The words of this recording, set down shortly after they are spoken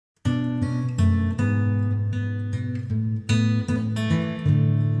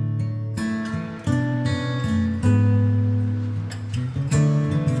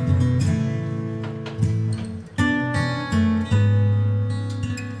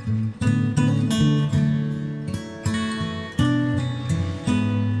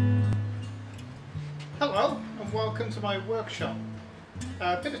to my workshop.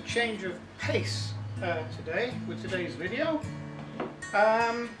 A bit of change of pace today with today's video.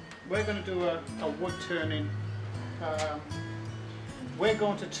 We're going to do a wood turning. We're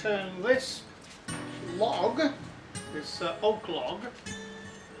going to turn this log, this oak log,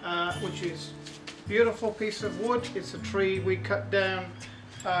 which is a beautiful piece of wood. It's a tree we cut down.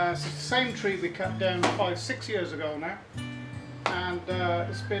 It's the same tree we cut down 5-6 years ago now, and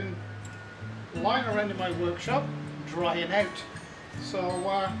it's been lying around in my workshop drying out,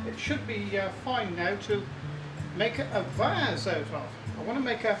 so it should be fine now to make a vase out of. I want to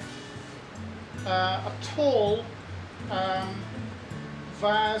make a tall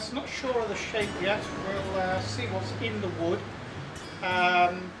vase. Not sure of the shape yet. We'll see what's in the wood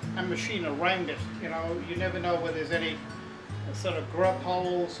and machine around it. You know, you never know whether there's any sort of grub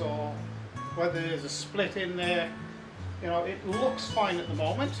holes or whether there's a split in there. You know, it looks fine at the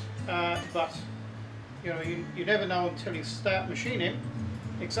moment, but you know, you never know until you start machining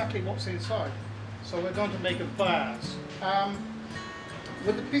exactly what's inside. So we're going to make a vase.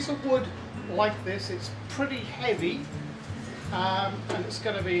 With a piece of wood like this, it's pretty heavy, and it's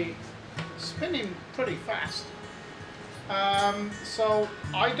going to be spinning pretty fast. So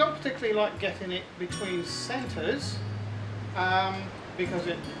I don't particularly like getting it between centres, because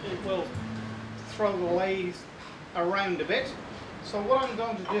it will throw the lathe around a bit. So what I'm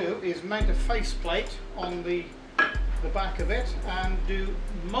going to do is mount a faceplate on the back of it and do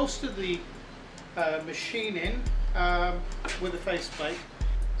most of the machining with the faceplate.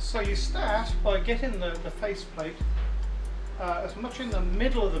 So you start by getting the faceplate as much in the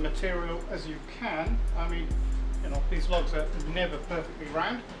middle of the material as you can. I mean, you know, these logs are never perfectly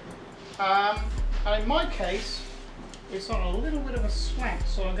round. And in my case, it's on a little bit of a slant,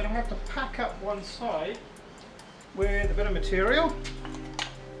 so I'm going to have to pack up one side with a bit of material.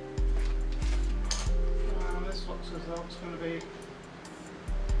 This looks as though it's going to be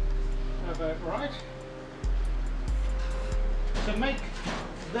about right. To make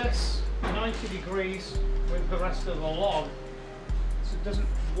this 90 degrees with the rest of the log, so it doesn't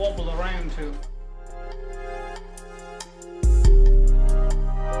wobble around too.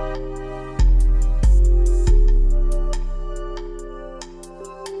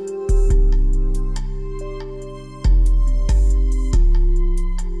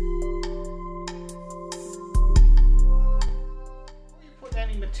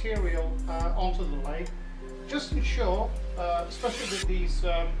 Material onto the lathe, just ensure, especially with these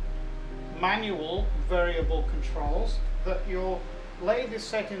manual variable controls, that your lathe is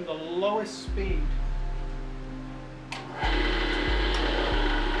set in the lowest speed.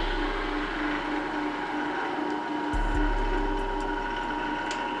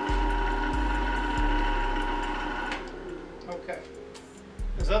 Okay,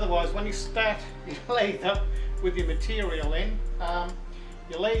 because otherwise when you start your lathe up with your material in,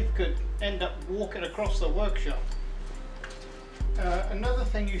 your lathe could end up walking across the workshop. Another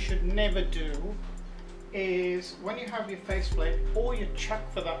thing you should never do is, when you have your faceplate or your chuck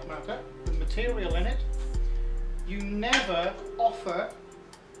for that matter with material in it, you never offer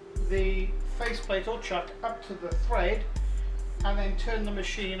the faceplate or chuck up to the thread and then turn the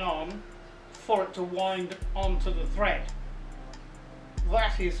machine on for it to wind onto the thread.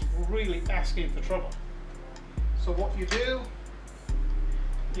 That is really asking for trouble. So what you do,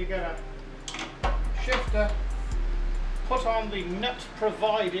 you get a shifter, put on the nut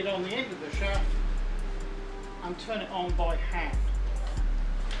provided on the end of the shaft and turn it on by hand.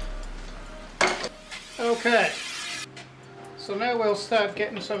 Okay, so now we'll start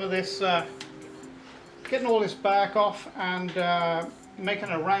getting some of this, getting all this bark off and making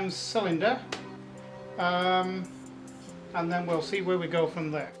a round cylinder, and then we'll see where we go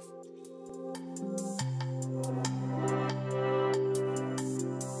from there.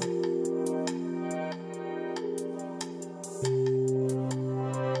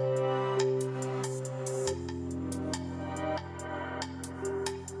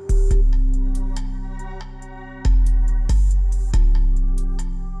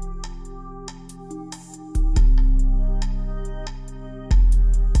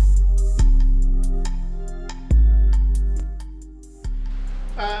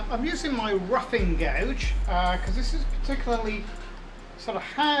 I'm using my roughing gouge because this is particularly sort of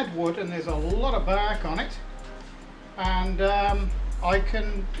hard wood and there's a lot of bark on it, and I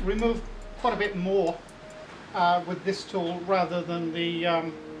can remove quite a bit more with this tool rather than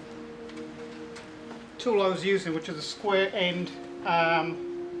the tool I was using, which is a square end,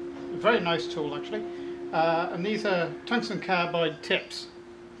 very nice tool actually, and these are tungsten carbide tips.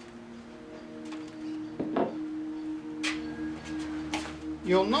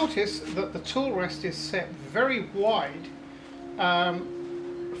 you'll notice that the tool rest is set very wide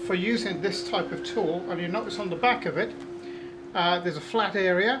for using this type of tool, and you notice on the back of it there's a flat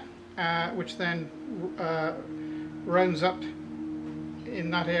area which then rounds up in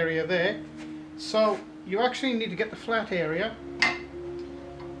that area there. So you actually need to get the flat area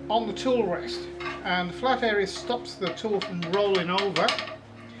on the tool rest, and the flat area stops the tool from rolling over,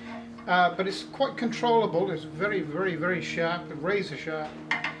 but it's quite controllable. It's very sharp, razor sharp,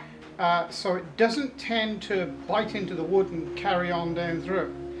 so it doesn't tend to bite into the wood and carry on down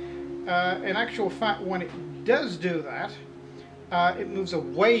through. In actual fact, when it does do that, it moves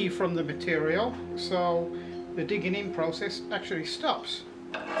away from the material, so the digging in process actually stops.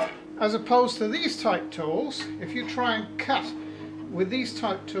 As opposed to these type tools, if you try and cut with these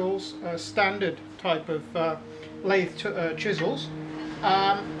type tools, standard type of lathe chisels,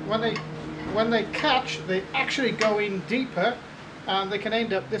 when they catch, they actually go in deeper, and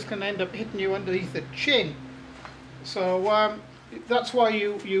this can end up hitting you underneath the chin. So that's why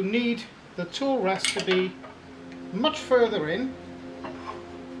you need the tool rest to be much further in,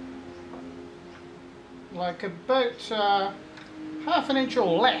 like about half an inch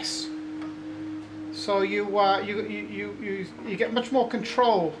or less. So you get much more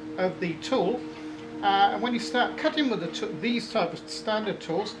control of the tool, and when you start cutting with these type of standard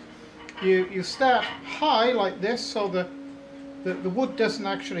tools, you start high like this, so the wood doesn't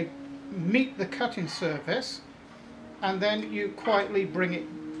actually meet the cutting surface, and then you quietly bring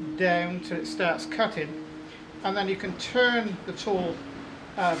it down till it starts cutting, and then you can turn the tool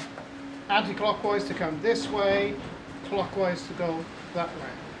anti-clockwise to come this way, clockwise to go that way.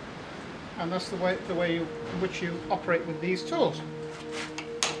 And that's the way in which you operate with these tools.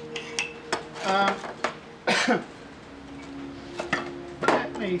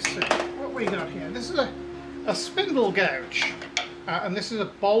 Let me see what we got here. This is a spindle gouge, and this is a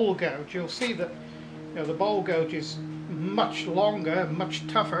bowl gouge. You'll see that the bowl gouge is much longer, much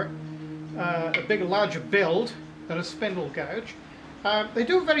tougher, a bigger, larger build than a spindle gouge. They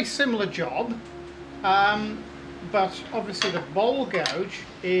do a very similar job, but obviously the bowl gouge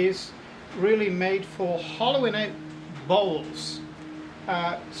is really made for hollowing out bowls.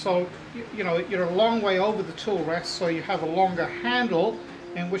 So you're a long way over the tool rest, so you have a longer handle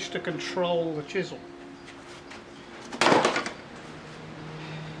in which to control the chisel.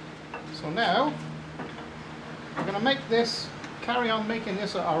 So now we're going to carry on making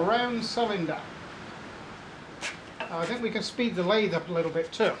this a round cylinder. I think we can speed the lathe up a little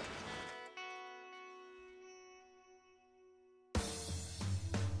bit too.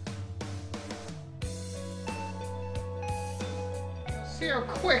 See how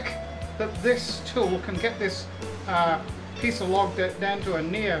quick that this tool can get this piece of log down to a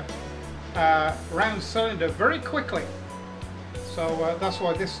near round cylinder very quickly. So that's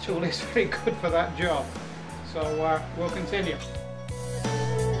why this tool is very good for that job. So we'll continue.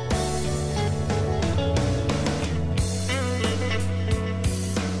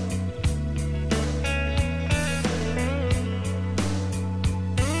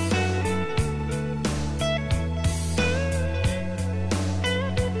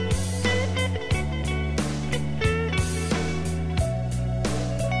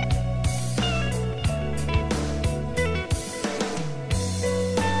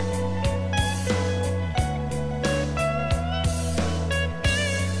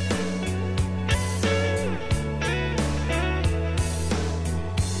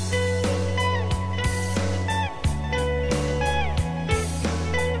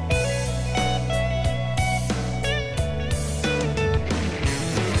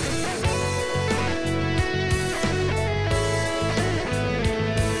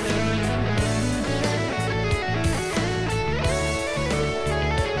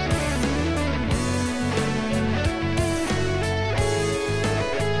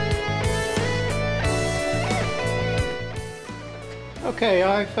 Okay,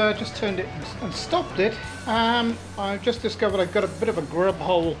 I've just turned it and stopped it. I've just discovered I've got a bit of a grub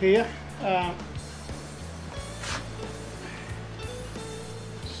hole here.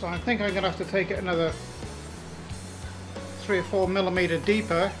 So I think I'm going to have to take it another 3 or 4 millimeter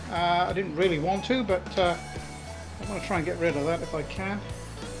deeper. I didn't really want to, but I want to try and get rid of that if I can.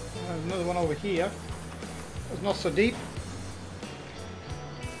 There's another one over here. It's not so deep.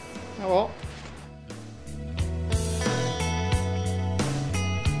 Oh well.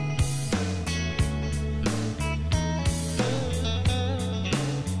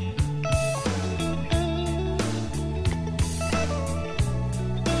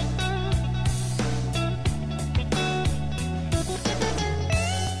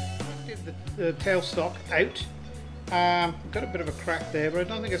 The tailstock out, Got a bit of a crack there, but I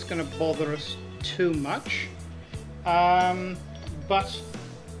don't think it's going to bother us too much. But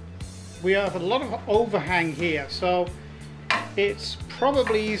we have a lot of overhang here, so it's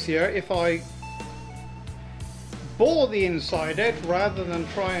probably easier if I bore the inside out rather than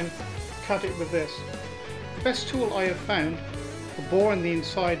try and cut it with this. The best tool I have found for boring the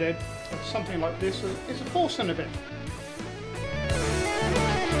inside out of something like this is a 4 bit.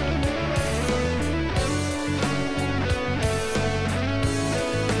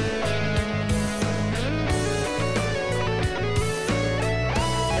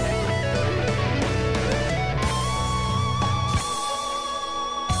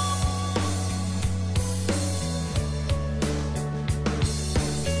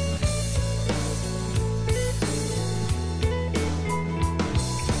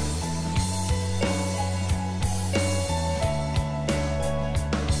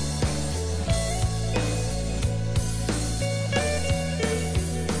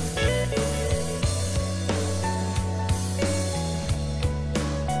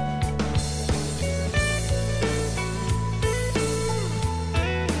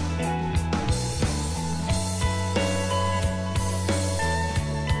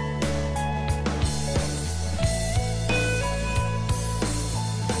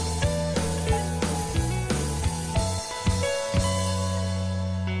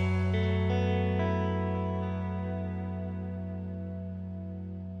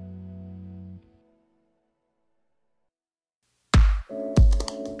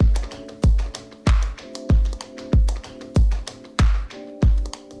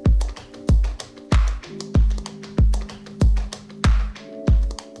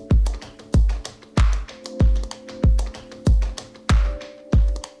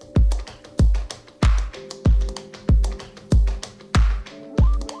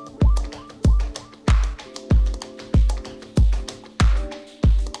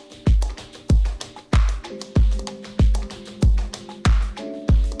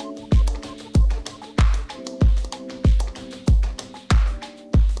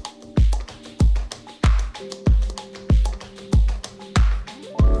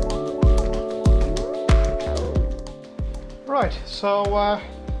 Right, so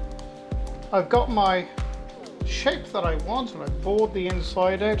I've got my shape that I want, and I've bored the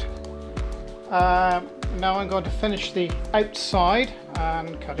inside out. Now I'm going to finish the outside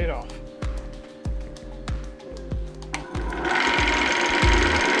and cut it off.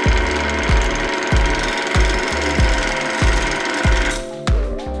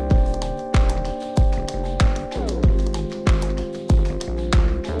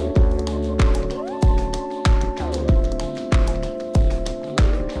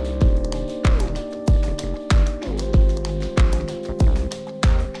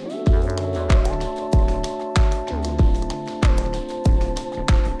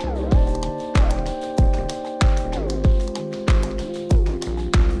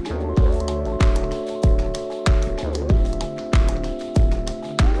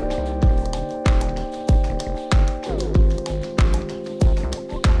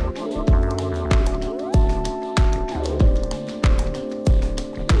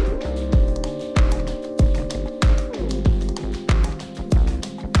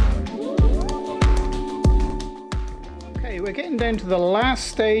 We're getting down to the last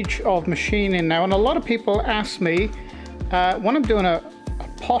stage of machining now, and a lot of people ask me when I'm doing a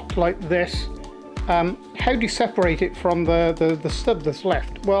pot like this, how do you separate it from the stub that's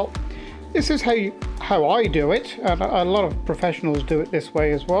left? Well, this is how I do it, and a lot of professionals do it this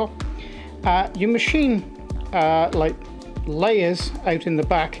way as well. You machine like layers out in the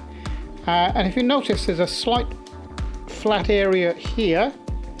back, and if you notice there's a slight flat area here,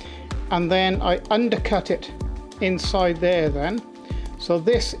 and then I undercut it inside there then. So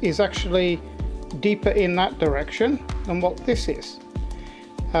this is actually deeper in that direction than what this is.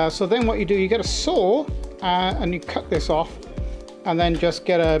 So then what you do, you get a saw and you cut this off, and then just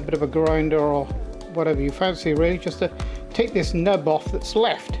get a bit of a grinder or whatever you fancy really, just to take this nub off that's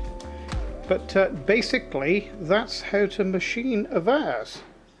left. But basically that's how to machine a vase.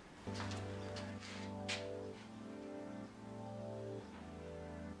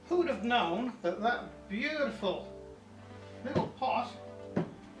 Who would have known that that beautiful little pot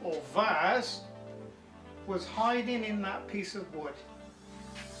or vase was hiding in that piece of wood?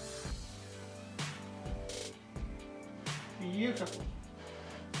 Beautiful.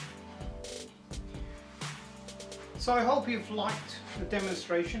 So I hope you've liked the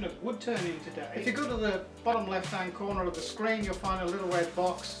demonstration of wood turning today. If you go to the bottom left hand corner of the screen, you'll find a little red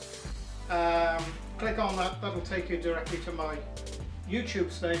box. Click on that, that'll take you directly to my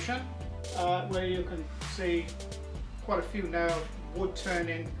YouTube station, where you can see quite a few now wood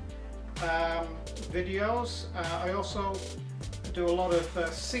turning videos. I also do a lot of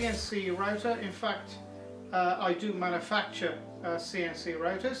CNC router. In fact, I do manufacture CNC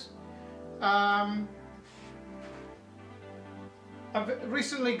routers. I've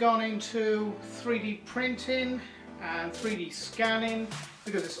recently gone into 3D printing and 3D scanning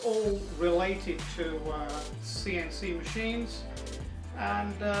because it's all related to CNC machines,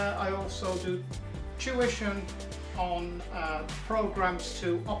 and I also do tuition on programs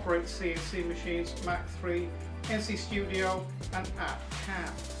to operate CNC machines, Mac 3, NC Studio and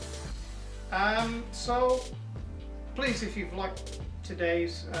ArtCAM. So please, if you've liked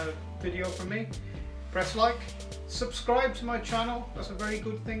today's video from me, press like, subscribe to my channel, that's a very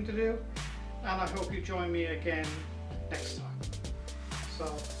good thing to do, and I hope you join me again next time.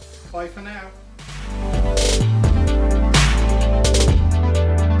 So bye for now.